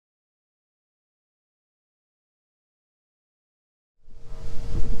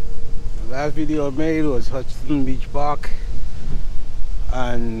Last video I made was Hudson Beach Park,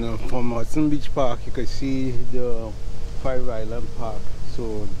 and from Hudson Beach Park you could see the Five Island Park.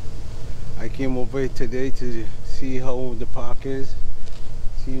 So I came over here today to see how the park is.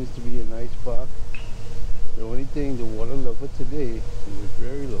 Seems to be a nice park. The only thing, the water level today is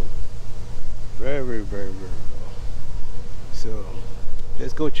very low. Very low. So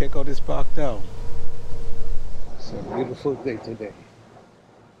let's go check out this park now. It's a beautiful day today.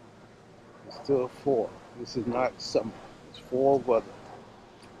 It's still fall. This is not summer. It's fall weather.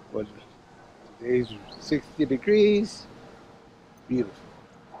 But today's 60 degrees. Beautiful.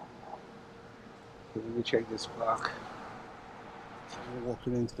 So let me check this park. We're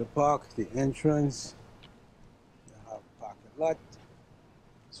walking into the park, the entrance. They have a parking lot.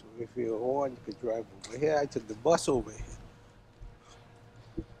 So if you want, you could drive over here. I took the bus over here.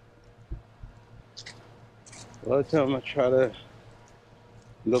 A lot of time I try to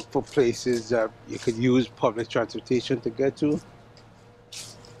look for places that you could use public transportation to get to,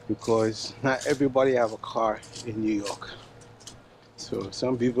 because not everybody have a car in New York. So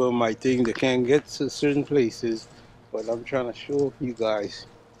some people might think they can't get to certain places, but I'm trying to show you guys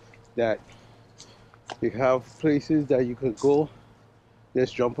that you have places that you could go,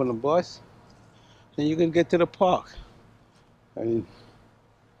 just jump on the bus, and you can get to the park and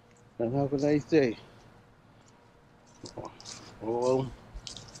have a nice day. All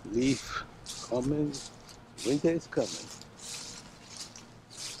leaf coming, winter is coming.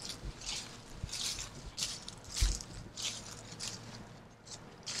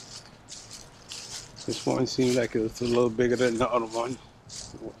 This one seems like it's a little bigger than the other one.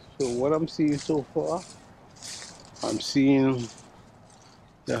 So what I'm seeing so far, I'm seeing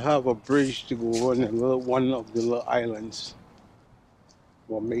they have a bridge to go on one of the little islands,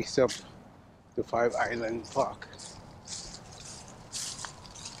 what makes up the Five Island Park.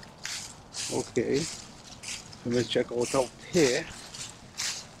 Okay, let me check out here.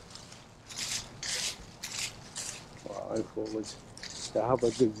 Wow, they have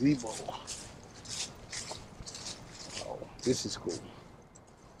a gazebo. Wow, this is cool.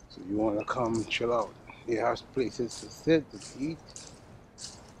 So you want to come chill out. They have places to sit, to eat.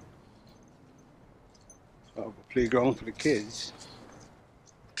 Have a playground for the kids.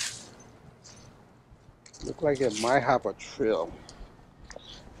 Look like it might have a trail.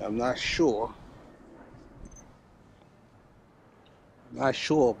 I'm not sure. But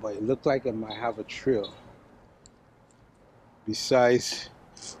it looked like it might have a trail. Besides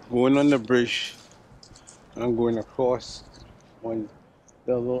going on the bridge and going across on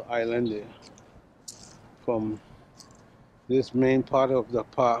the little island there. From this main part of the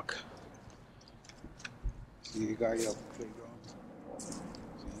park. So you got your playground. So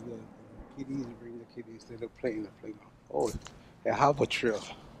you got kiddies, bring the kiddies to the playground. Oh, they have a trail.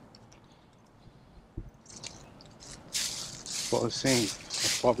 What I was saying,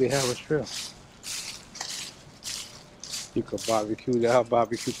 they probably have a trail. You could barbecue. They have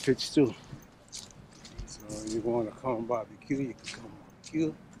barbecue pits too. So if you want to come barbecue, you can come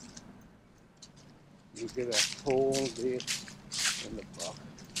barbecue. You get a whole day in the park.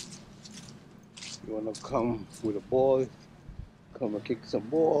 You want to come with a ball, come and kick some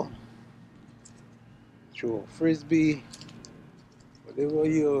ball, throw a frisbee, whatever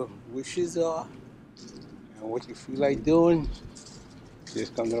your wishes are and what you feel like doing,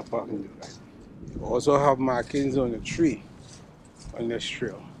 just come to the park and do that. You also have markings on the tree, on this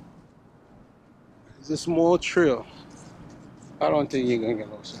trail. It's a small trail. I don't think you're going to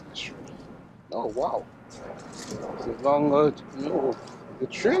get lost on this trail. Oh, wow. It's a longer, no, the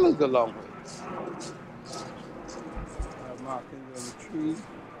trail is the long way. I have markings on the tree,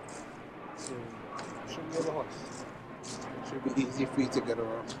 so should be a horse. Should be easy for you to get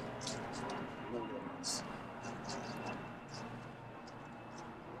around. No worries.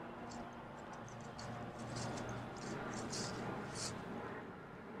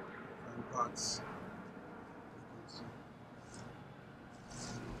 And parts.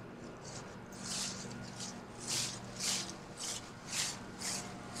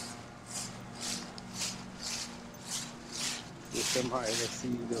 Somehow I see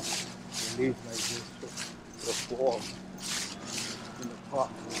the leaf like this, the fall in the park.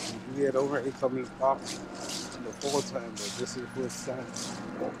 We had already come in the park in the fall time, but this is the first time.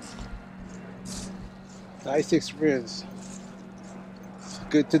 Nice experience. It's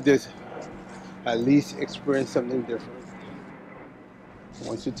good to just at least experience something different.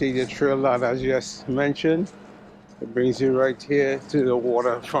 Once you take the trail out, as you just mentioned, it brings you right here to the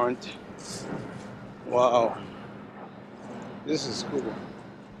waterfront. Wow, this is cool.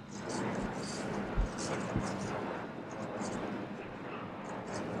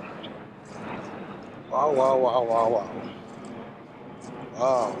 Wow, wow, wow, wow, wow.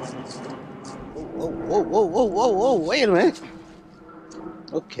 Wow. Whoa, whoa, whoa, whoa, whoa, whoa, wait a minute.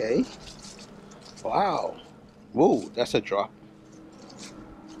 Okay. Wow. Whoa, that's a drop.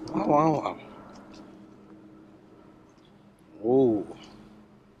 Wow, wow, wow. Whoa.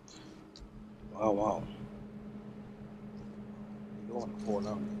 Wow, wow. You don't want to fall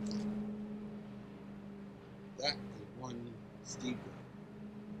down. That is one steep.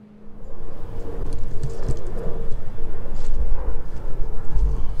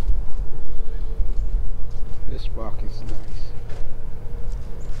 This rock is nice.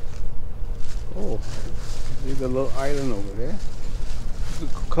 Oh, there's a little island over there. You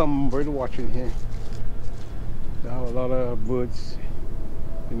could come bird watching here. There are a lot of birds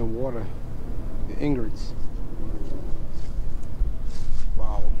in the water. The ingrats.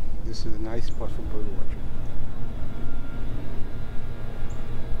 Wow, this is a nice spot for bird watching.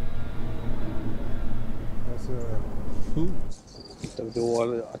 That's a food. Took the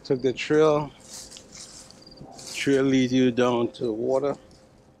water. I took the trail. Trail leads you down to the water.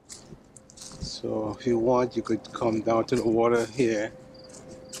 So if you want, you could come down to the water here.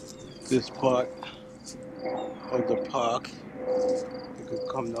 This part of the park. You could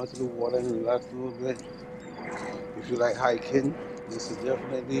come down to the water and relax a little bit. If you like hiking, this is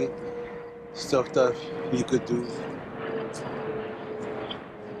definitely stuff that you could do.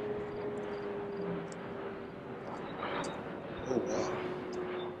 Oh wow.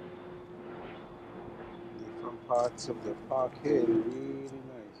 Different parts of the park here is really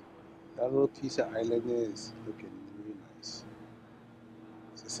nice. That little piece of island is looking really nice.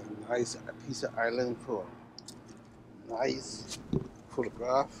 It's just a nice piece of island for a nice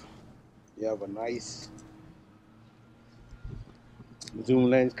photograph. You have a nice zoom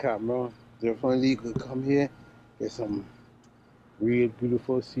lens camera. Definitely you could come here, get some real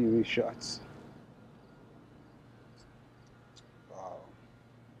beautiful scenery shots. Wow.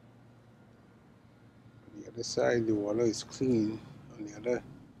 On the other side the water is clean. On the other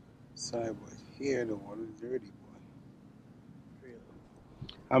side, but here the water is dirty, boy.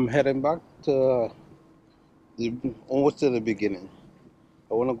 I'm heading back to almost to the beginning.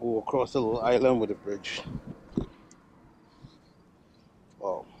 I want to go across the little island with a bridge.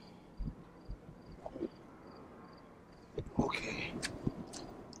 Wow. Okay.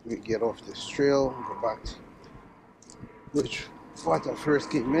 We get off this trail, go back to which part I first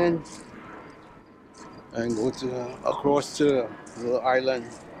came in, and go to across to the little island.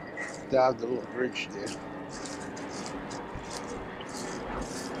 They have the little bridge there.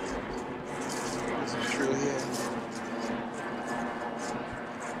 There's a trail here.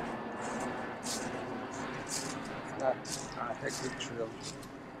 Not a hectic trail.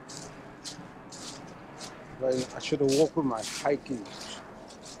 But I should have walked with my hiking boots.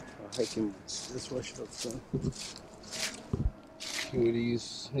 That's what I should have done. With these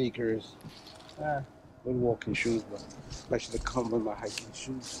sneakers. With walking shoes, but I should have come with my hiking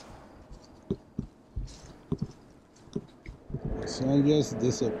shoes. The sun just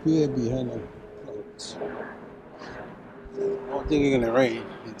disappeared behind the clouds. I don't think it's gonna rain.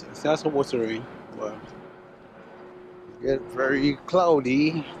 It's not supposed to rain, but it get very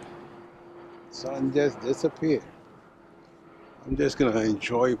cloudy. Sun just disappeared. I'm just gonna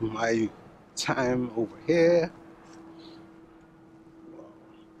enjoy my time over here.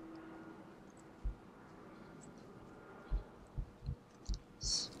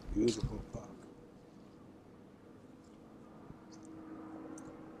 It's a beautiful park.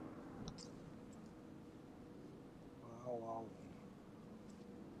 Wow, wow.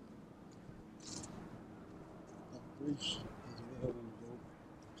 That bridge is where I'm gonna go.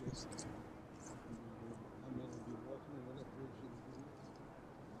 Just I'm gonna be walking over that bridge in a minute.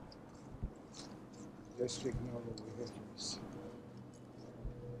 Just checking out over here first.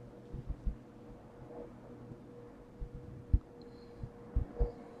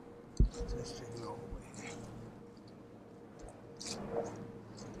 Just checking out over here.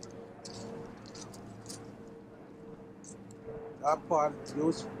 That part,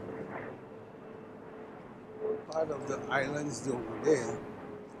 those part of the islands over there,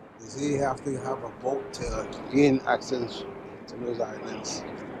 you see, you have to have a boat to gain access to those islands.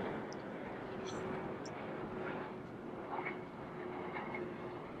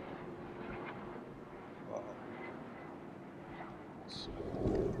 Wow.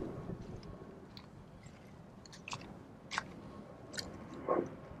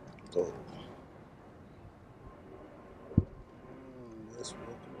 So, let's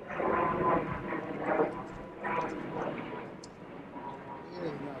walk around. It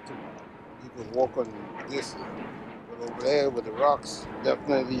is not too bad. You can walk on this, but over there with the rocks,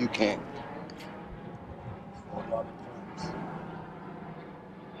 definitely you can't.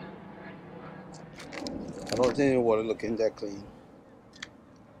 don't think the water looking that clean.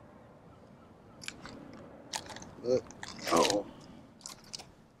 But, oh,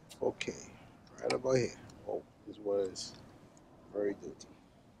 okay, right about here. Oh, this water is very dirty.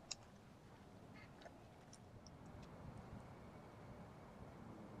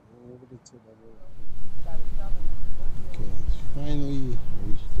 Over the tip of it. Okay, finally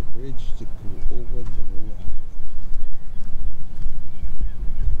reached the bridge to go over the river.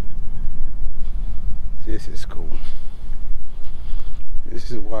 This is cool.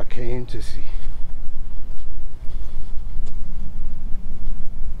 This is what I came to see.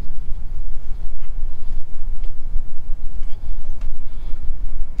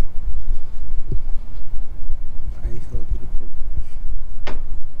 Nice little beautiful.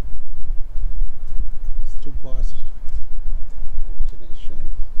 It's two parts of connection.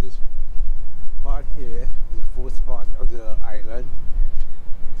 This part here, the fourth part of the island,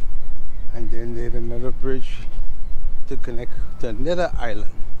 and then there's another bridge to connect to another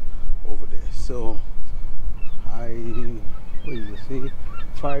island over there. So what do you see?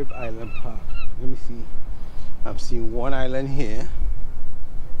 5 island park. Let me see. I'm seeing one island here,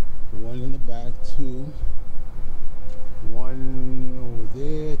 one in the back, 2, one over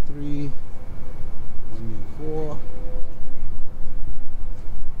there, 3, 1 there, 4.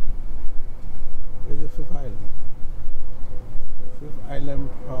 Where's the 5th island? The 5th island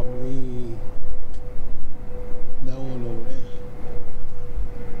probably that one over there.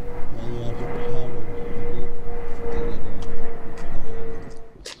 And you have to travel to get in.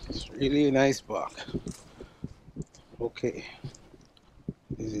 It's really a nice park. Okay.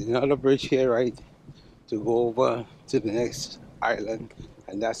 There's another bridge here, right, to go over to the next island,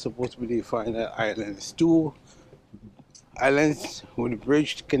 and that's supposed to be the final island. It's 2 islands with a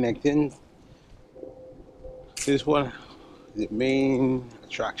bridge connecting. This one, the main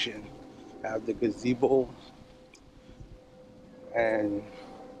attraction, have the gazebo and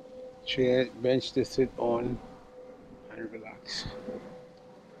chair bench to sit on and relax.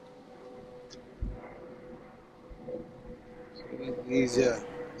 So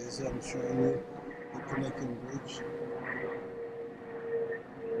this I'm showing you the connecting bridge.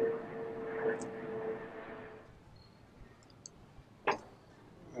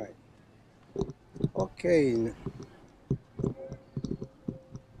 Alright. Okay. I'm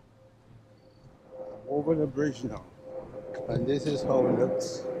over the bridge now. And this is how it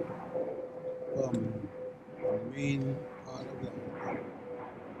looks from the main part of the island.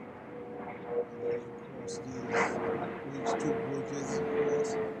 And then you cross these 2 bridges across.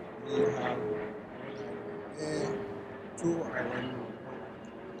 Then you have 1 island there, 2 islands.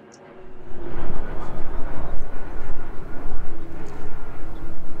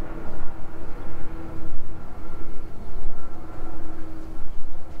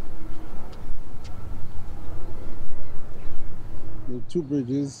 The 2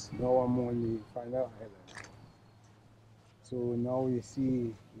 bridges. Now I'm on the final island. So now you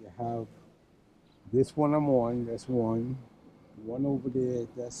see you have this one I'm on, that's 1. 1 over there,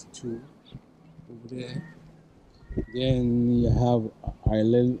 that's 2 over there. Then you have an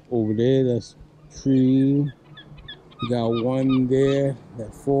island over there, that's 3. You got 1 there,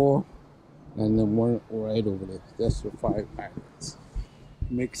 that's 4, and then 1 right over there. That's the 5 islands.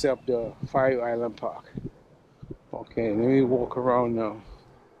 Makes up the 5 island park. Okay, let me walk around now.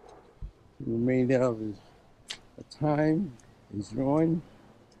 The remainder of the time is drawing.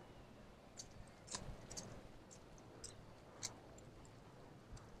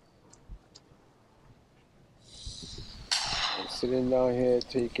 I'm sitting down here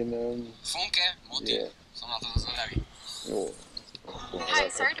taking yeah. Oh, Hi,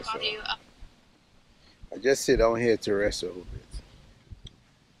 sorry to bother you. I just sit down here to rest a little bit.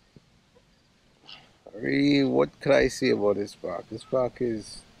 Really, what could I say about this park? This park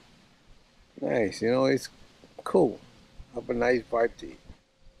is nice, you know, it's cool. Have a nice vibe to it.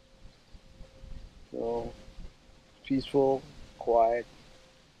 You know, peaceful, quiet,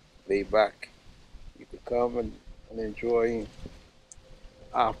 laid back. You could come and enjoy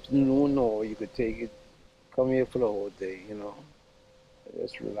afternoon, or you could take it, come here for the whole day, you know.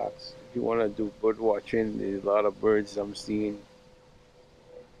 Just relax. If you want to do bird watching, there's a lot of birds I'm seeing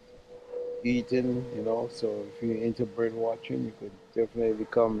eating, you know. So if you're into bird watching, you could definitely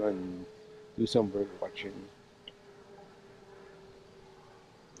come and do some bird watching.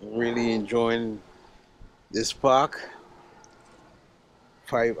 I'm really enjoying this park,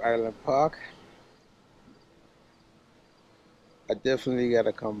 5 Island Park. I definitely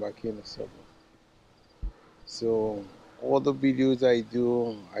gotta come back in the summer. So all the videos I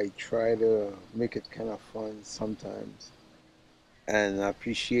do, I try to make it kind of fun sometimes. And I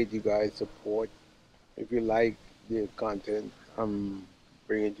appreciate you guys' support. If you like the content I'm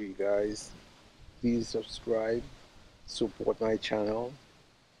bringing to you guys, please subscribe, support my channel.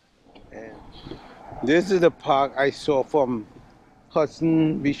 And this is the park I saw from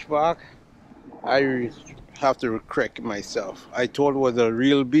Hudson Beach Park. I have to correct myself. I thought it was a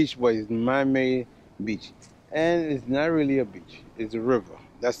real beach, but it's man-made beach. And it's not really a beach, it's a river.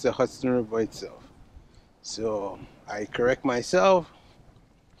 That's the Hudson River itself. So I correct myself.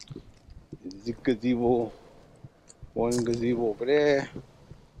 There's a gazebo, one gazebo over there.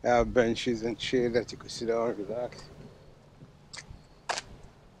 I have benches and chairs that you could sit down and relax.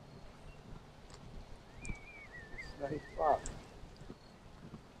 It's a nice park.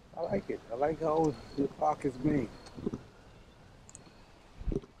 I like it. I like how the park is made.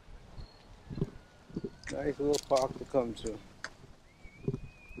 Nice little park to come to.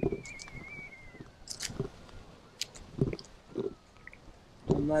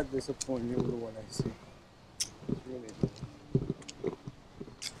 I'm not disappointed with what I see. It's really good.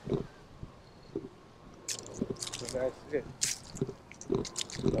 So that's it.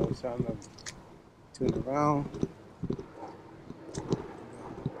 Now it's time to turn around.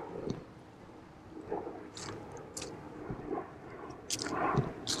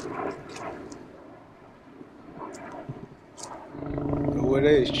 The weather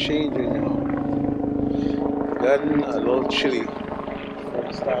is changing now. Gotten a little chilly. Before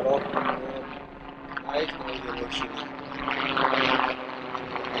we start off, nice, now it's a little chilly.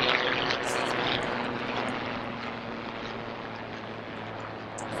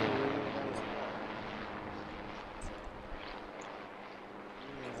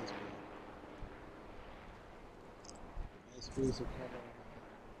 Nice place to come out.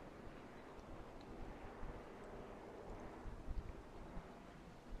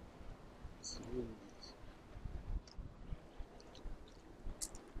 It's really nice.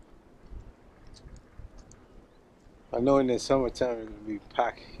 I know in the summertime it's gonna be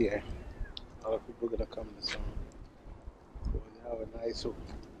packed here. A lot of people are gonna come in the summer. But they have a nice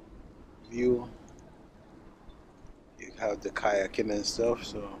view. You have the kayaking and stuff,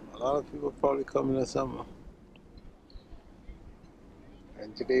 so a lot of people probably come in the summer.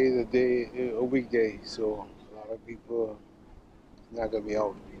 And today is a weekday, so a lot of people not gonna be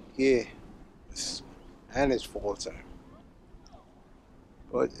out here, and it's fall time.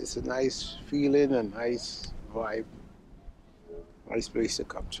 But it's a nice feeling, a nice vibe, nice place to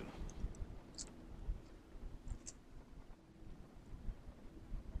come to.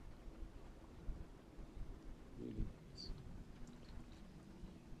 Really nice.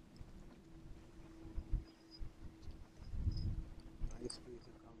 Nice place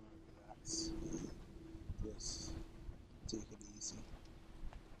to come and relax. Just take it easy.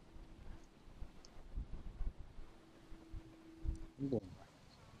 I'm going back.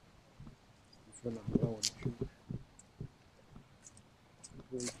 In front of the one tree.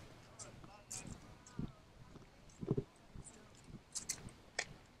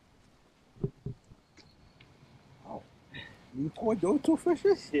 Wow. You caught those two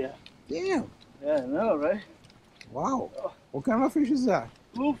fishes? Yeah. Damn. Yeah, I know, right? Wow. What kind of fish is that?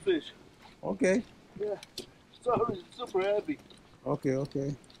 Bluefish. Okay. Yeah. Sorry, super heavy. Okay,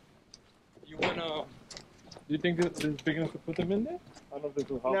 okay. You wanna? Do you think it's big enough to put them in there? I don't think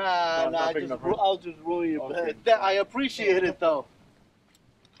it'll help. Nah, big enough, I'll just ruin your Okay. bed. I appreciate it though.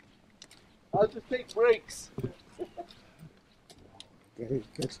 I'll just take breaks. Okay,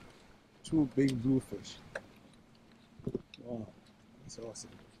 catch two big bluefish. Wow, that's awesome.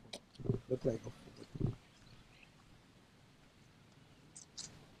 Look like a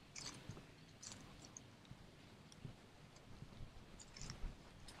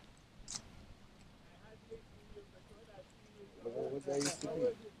what that used to be.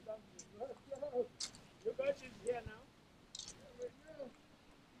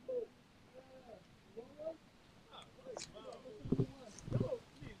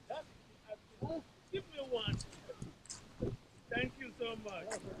 Give me one. Thank you so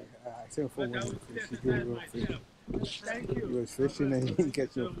much. I sent for But one I of will the fish. He set gave aside me a fish. myself. Thank He you. was fishing and he didn't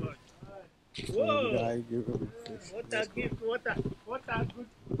catch So no fish. much. So the Whoa! guy gave him a fish. What a That's cool. gift! What a good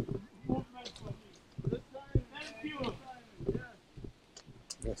movement for me. Thank you.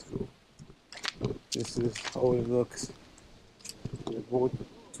 That's cool. This is how it looks. We're both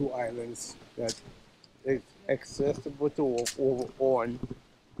two islands that it's accessible to walk over on.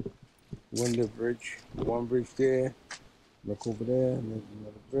 One the bridge, one bridge there, look over there, and there's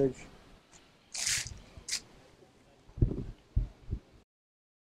another bridge.